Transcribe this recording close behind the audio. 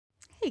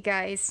Hey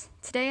guys,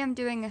 today I'm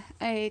doing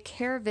a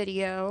care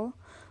video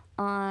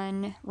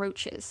on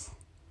roaches.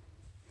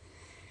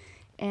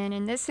 And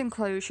in this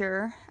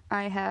enclosure,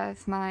 I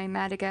have my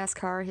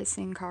Madagascar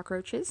hissing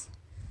cockroaches.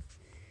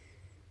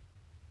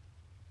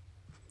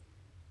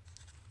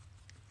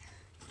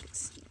 You can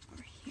see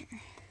over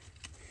here.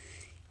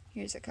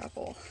 Here's a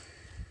couple.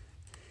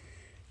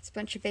 It's a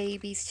bunch of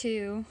babies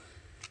too.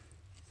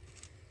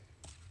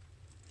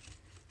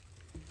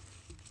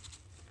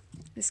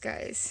 This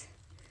guy's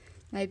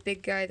my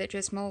big guy that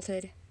just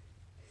molted.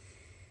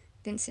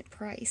 Vincent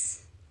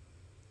Price.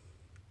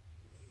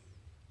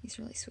 He's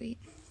really sweet.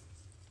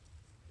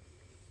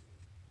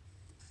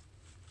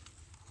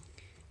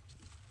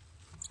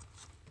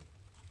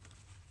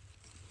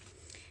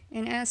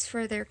 And as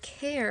for their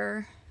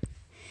care,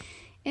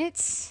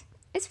 it's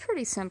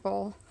pretty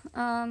simple.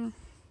 You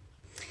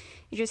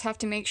just have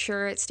to make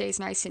sure it stays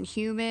nice and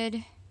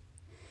humid.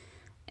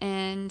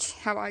 And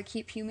how I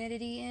keep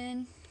humidity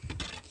in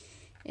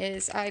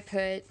is I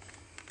put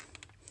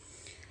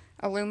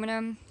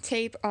aluminum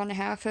tape on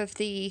half of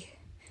the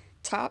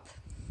top,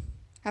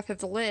 half of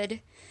the lid,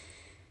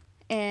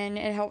 and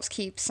it helps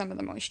keep some of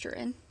the moisture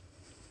in.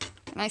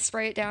 And I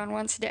spray it down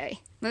once a day,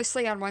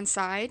 mostly on one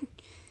side.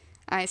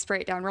 I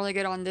spray it down really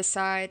good on this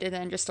side and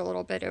then just a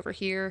little bit over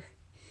here.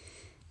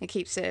 It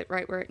keeps it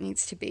right where it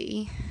needs to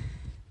be.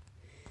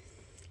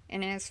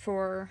 And as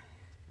for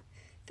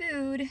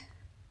food,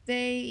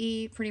 they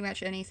eat pretty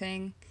much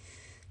anything.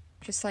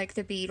 Just like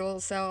the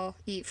beetles, they'll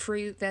eat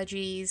fruit,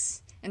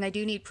 veggies, and they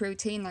do need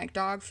protein like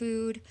dog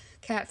food,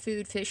 cat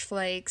food, fish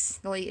flakes.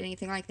 They'll eat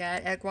anything like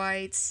that. Egg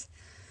whites,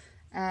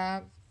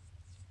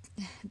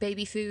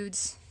 baby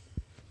foods.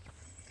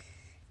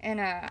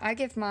 And I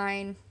give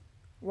mine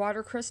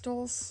water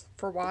crystals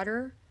for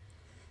water,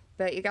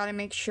 but you gotta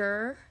make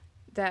sure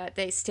that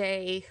they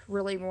stay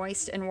really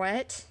moist and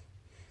wet,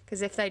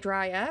 because if they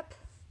dry up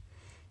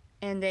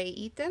and they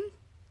eat them,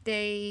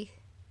 they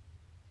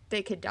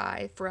could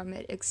die from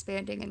it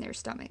expanding in their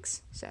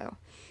stomachs. So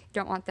you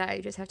don't want that.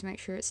 You just have to make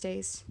sure it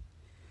stays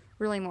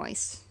really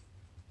moist.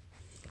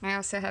 I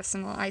also have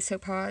some little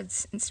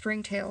isopods and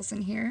springtails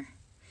in here.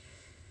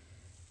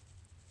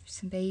 There's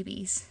some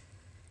babies.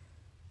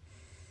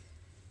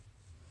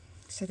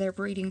 So they're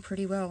breeding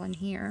pretty well in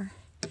here.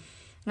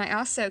 And I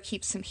also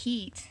keep some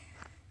heat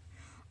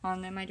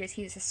on them. I just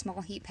use a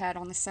small heat pad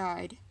on the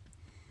side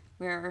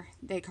where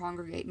they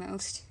congregate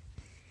most.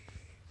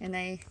 And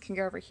they can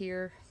go over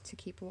here to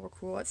keep a little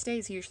cool. It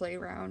stays usually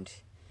around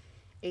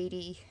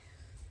 80,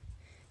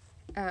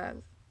 high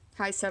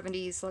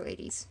 70s, low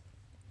 80s.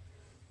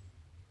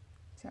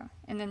 So,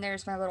 and then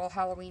there's my little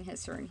Halloween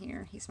hisser in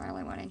here. He's my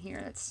only one in here.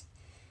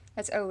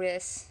 That's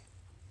Otis.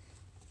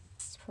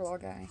 This poor little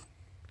guy.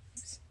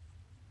 Oops.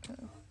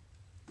 Uh-oh.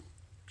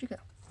 Where'd you go?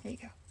 There you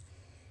go.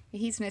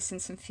 He's missing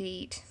some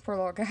feet. Poor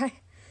little guy.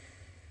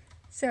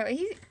 So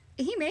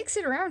he makes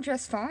it around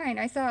just fine.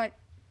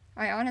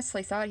 I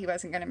honestly thought he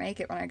wasn't going to make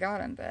it when I got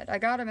him, but I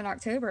got him in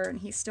October and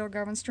he's still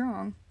going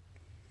strong.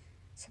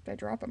 Except I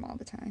drop him all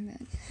the time.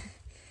 And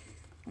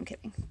I'm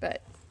kidding.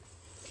 But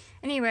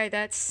anyway,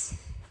 that's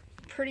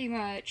pretty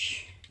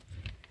much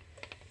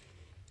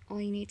all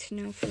you need to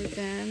know for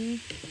them. I'm going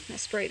to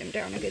spray them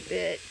down a good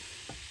bit.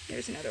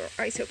 There's another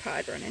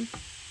isopod running.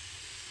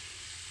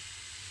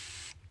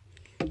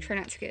 Try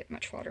not to get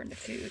much water in the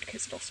food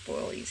because it'll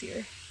spoil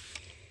easier.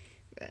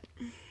 But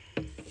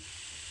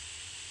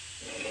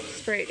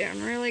spray it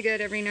down really good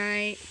every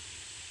night.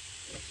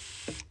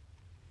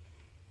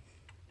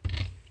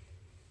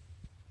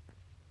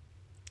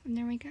 And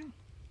there we go.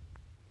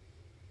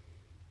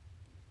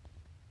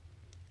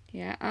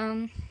 Yeah,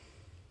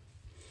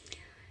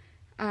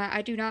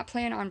 I do not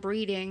plan on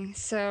breeding,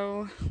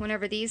 so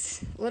whenever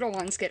these little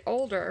ones get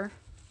older,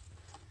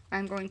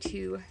 I'm going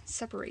to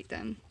separate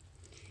them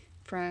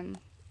from,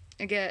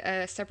 get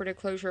a separate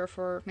enclosure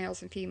for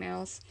males and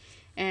females.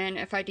 And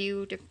if I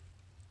do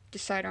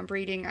decide on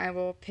breeding, I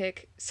will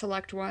pick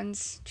select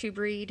ones to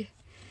breed,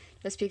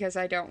 just because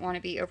I don't want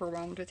to be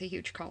overwhelmed with a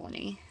huge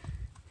colony.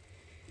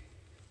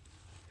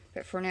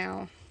 But for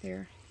now,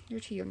 they're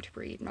too young to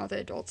breed, and all the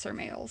adults are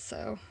males,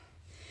 so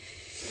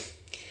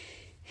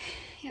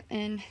yep,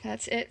 and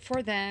that's it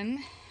for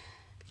them.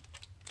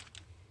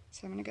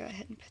 So I'm going to go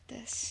ahead and put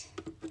this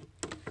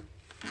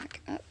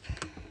back up.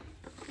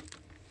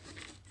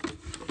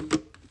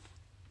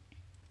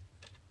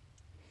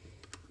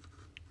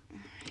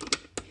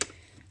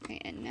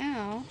 And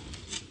now,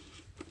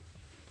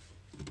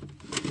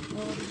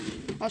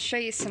 I'll show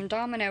you some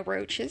Domino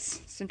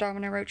roaches, some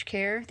Domino roach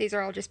care. These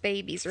are all just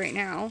babies right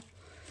now.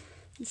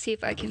 Let's see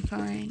if I can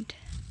find,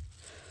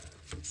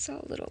 I saw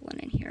a little one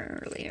in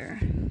here earlier.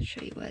 I'll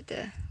show you what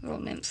the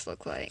little nymphs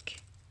look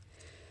like.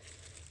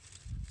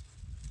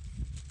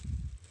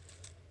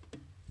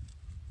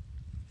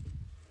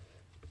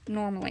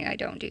 Normally I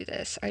don't do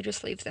this, I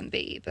just leave them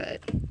be,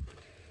 but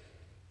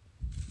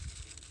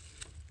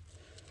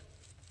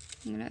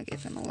I'm going to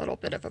give them a little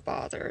bit of a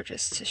bother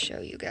just to show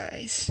you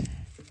guys.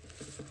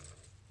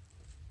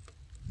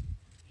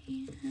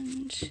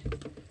 And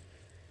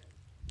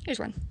here's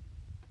one.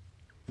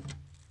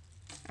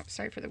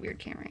 sorry for the weird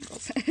camera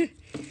angles.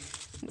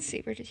 Let's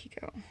see, where did he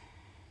go?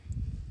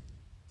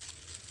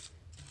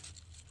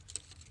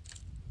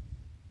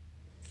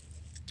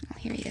 Oh,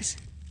 here he is.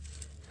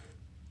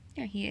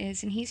 There he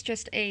is, and he's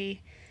just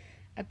a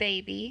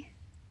baby.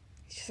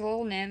 He's just a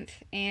little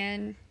nymph,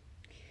 and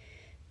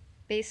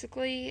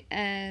basically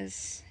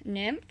as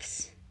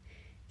nymphs,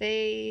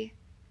 they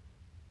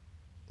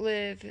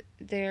live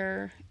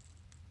their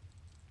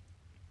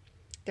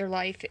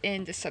life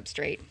in the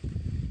substrate.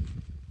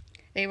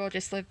 They will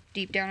just live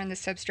deep down in the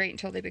substrate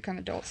until they become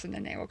adults, and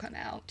then they will come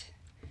out.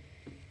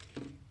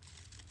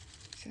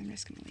 So I'm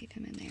just going to leave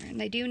him in there. And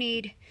they do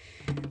need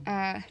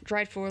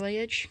dried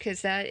foliage,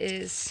 because that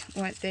is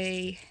what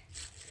they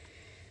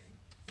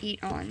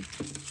eat on,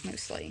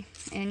 mostly.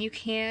 And you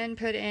can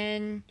put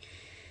in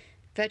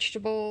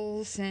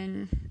vegetables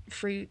and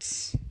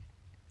fruits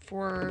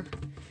for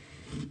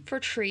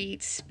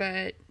treats,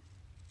 but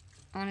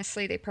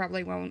honestly, they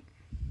probably won't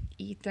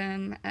eat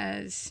them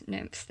as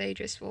nymphs. They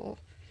just will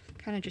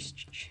kind of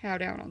just chow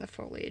down on the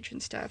foliage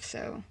and stuff.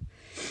 So,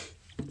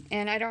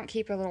 and I don't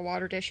keep a little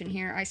water dish in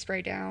here. I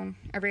spray down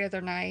every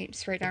other night,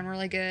 spray down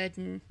really good,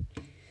 and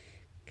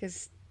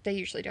because they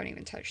usually don't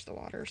even touch the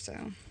water.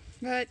 So,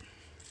 but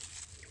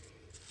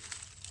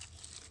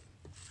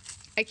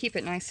I keep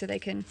it nice so they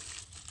can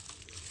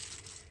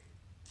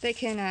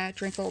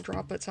drink little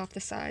droplets off the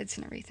sides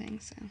and everything.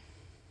 So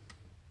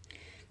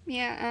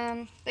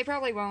yeah, they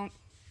probably won't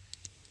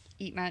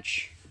eat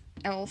much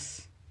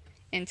else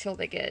until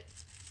they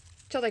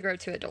grow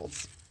to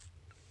adults.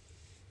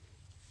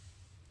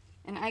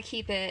 And I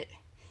keep it,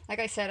 like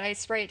I said, I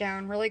spray it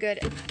down really good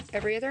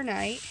every other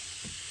night.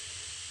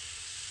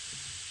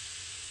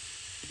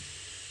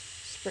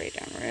 Spray it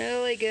down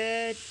really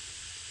good.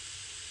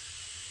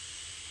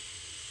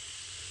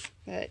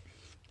 But,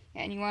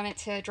 and you want it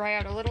to dry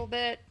out a little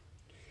bit.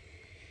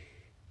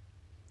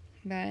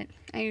 But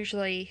I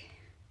usually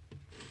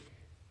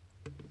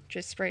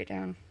just spray it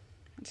down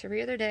once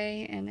every other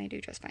day, and they do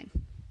just fine.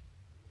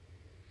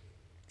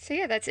 So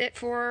yeah, that's it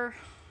for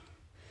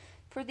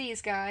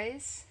these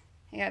guys.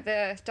 Yeah,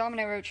 the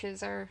domino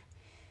roaches are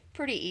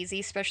pretty easy,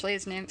 especially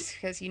as nymphs,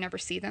 because you never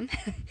see them.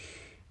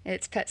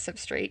 It's pet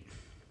substrate.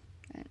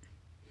 But,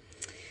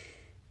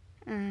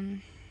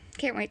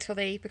 can't wait till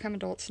they become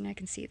adults and I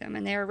can see them.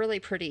 And they are really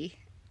pretty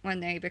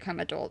when they become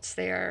adults.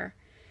 They're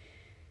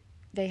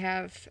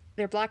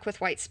black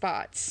with white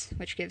spots,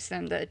 which gives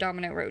them the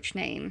domino roach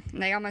name.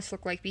 And they almost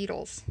look like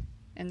beetles.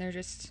 And they're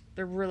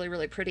really,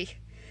 really pretty.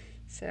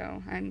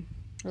 So I'm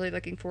really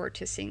looking forward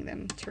to seeing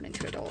them turn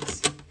into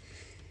adults.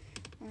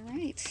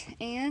 Alright,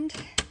 and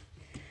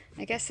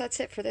I guess that's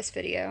it for this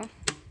video.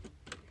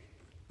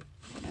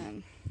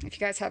 If you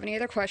guys have any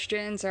other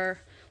questions or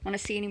want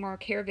to see any more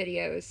care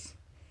videos,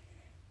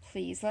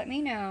 please let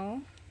me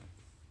know.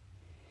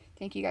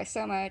 Thank you guys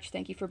so much.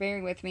 Thank you for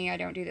bearing with me. I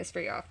don't do this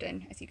very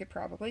often, as you could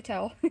probably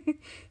tell.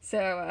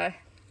 So,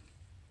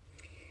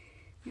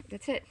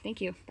 that's it.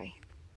 Thank you. Bye.